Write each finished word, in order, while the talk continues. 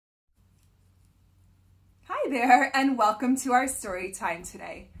there, and welcome to our story time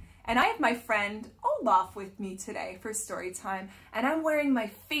today. And I have my friend Olaf with me today for story time, and I'm wearing my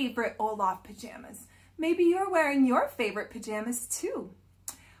favorite Olaf pajamas. Maybe you're wearing your favorite pajamas too.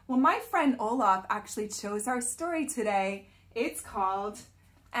 Well, my friend Olaf actually chose our story today. It's called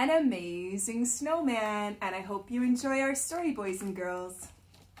An Amazing Snowman, and I hope you enjoy our story, boys and girls.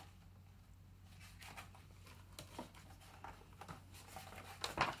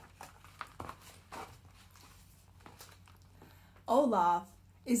 Olaf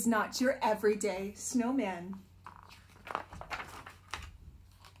is not your everyday snowman.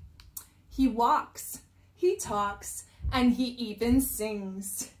 He walks, he talks, and he even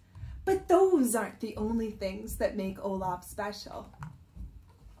sings. But those aren't the only things that make Olaf special.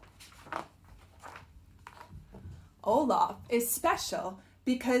 Olaf is special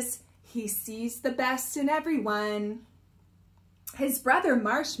because he sees the best in everyone. His brother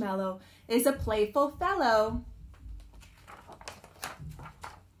Marshmallow is a playful fellow.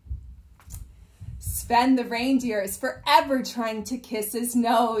 Sven the reindeer is forever trying to kiss his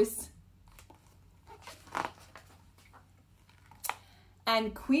nose.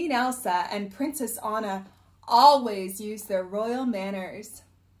 And Queen Elsa and Princess Anna always use their royal manners.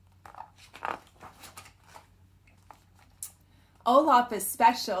 Olaf is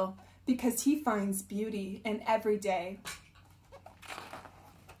special because he finds beauty in every day.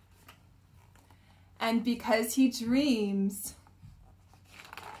 And because he dreams.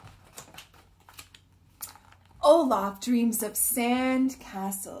 Olaf dreams of sand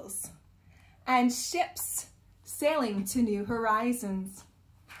castles and ships sailing to new horizons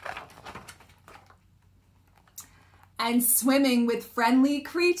and swimming with friendly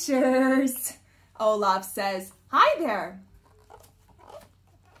creatures. Olaf says, "Hi there."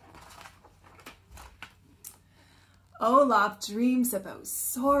 Olaf dreams about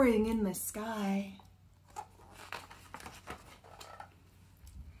soaring in the sky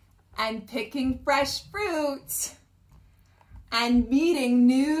and picking fresh fruit and meeting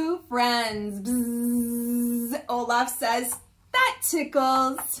new friends. Bzz. Olaf says, "That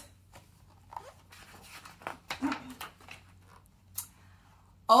tickles."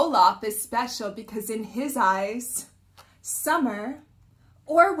 Olaf is special because in his eyes, summer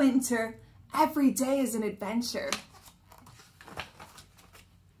or winter, every day is an adventure.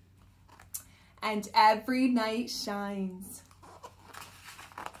 And every night shines.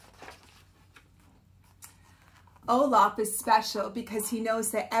 Olaf is special because he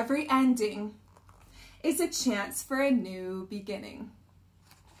knows that every ending is a chance for a new beginning.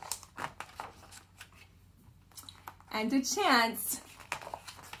 And a chance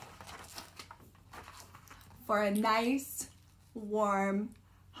for a nice, warm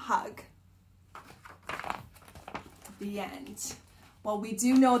hug. The end. Well, we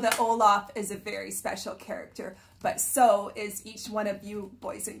do know that Olaf is a very special character, but so is each one of you,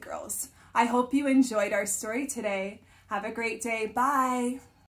 boys and girls. I hope you enjoyed our story today. Have a great day. Bye.